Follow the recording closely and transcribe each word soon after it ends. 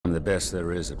I'm the best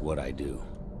there is at what I do.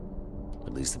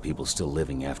 At least the people still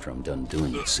living after I'm done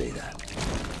doing it say that.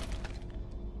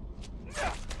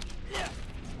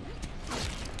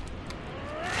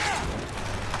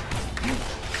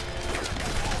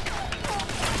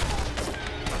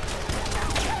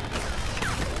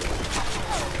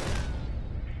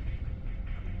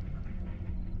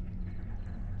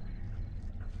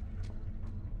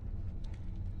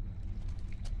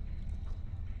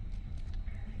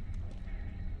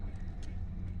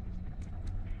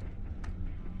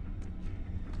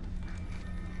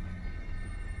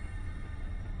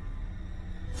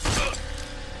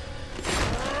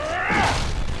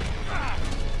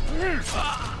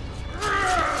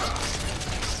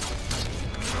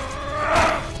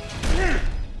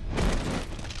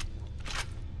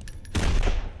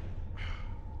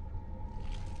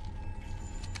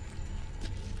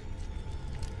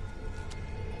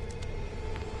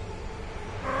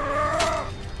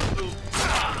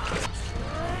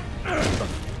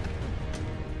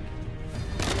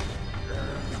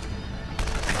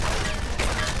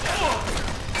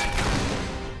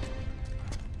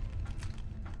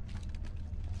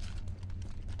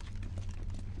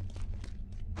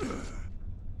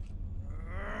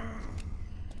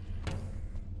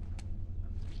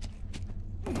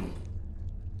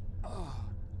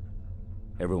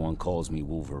 Everyone calls me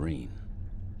Wolverine.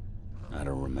 I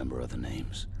don't remember other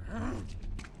names.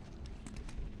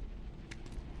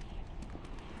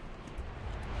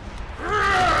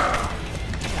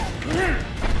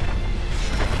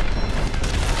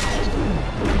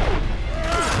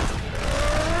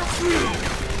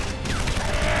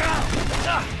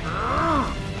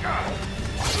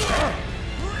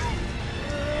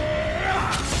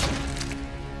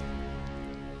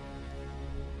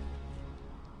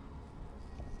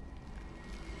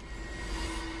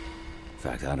 In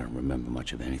fact, I don't remember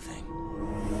much of anything.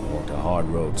 I walked a hard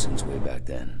road since way back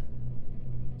then.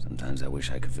 Sometimes I wish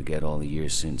I could forget all the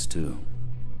years since, too.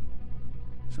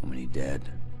 So many dead,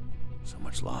 so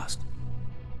much lost.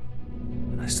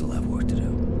 And I still have work to do.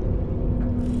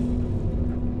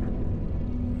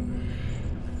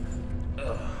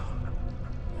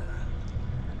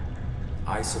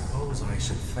 I suppose I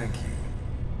should thank you.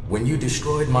 When you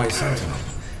destroyed my Sentinel,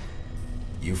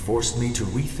 you forced me to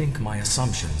rethink my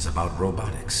assumptions about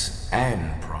robotics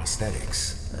and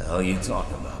prosthetics. The hell are you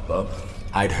talking about, bub?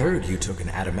 I'd heard you took an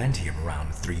adamantium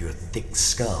round through your thick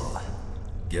skull.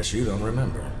 Guess you don't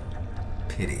remember.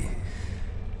 Pity.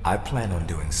 I plan on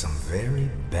doing some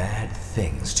very bad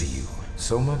things to you.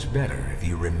 So much better if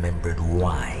you remembered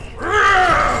why.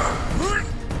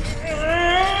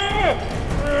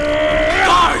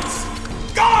 Guards!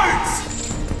 Guards!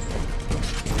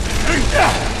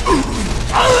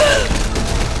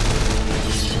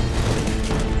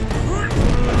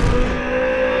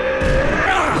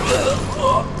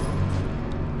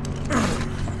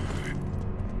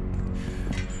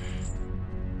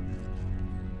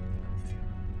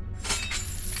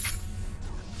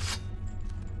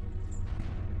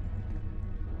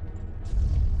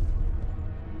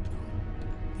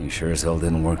 You sure as hell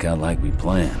didn't work out like we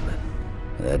planned,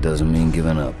 but that doesn't mean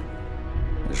giving up.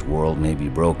 This world may be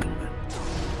broken,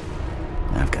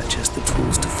 but I've got just the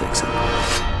tools to fix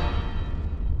it.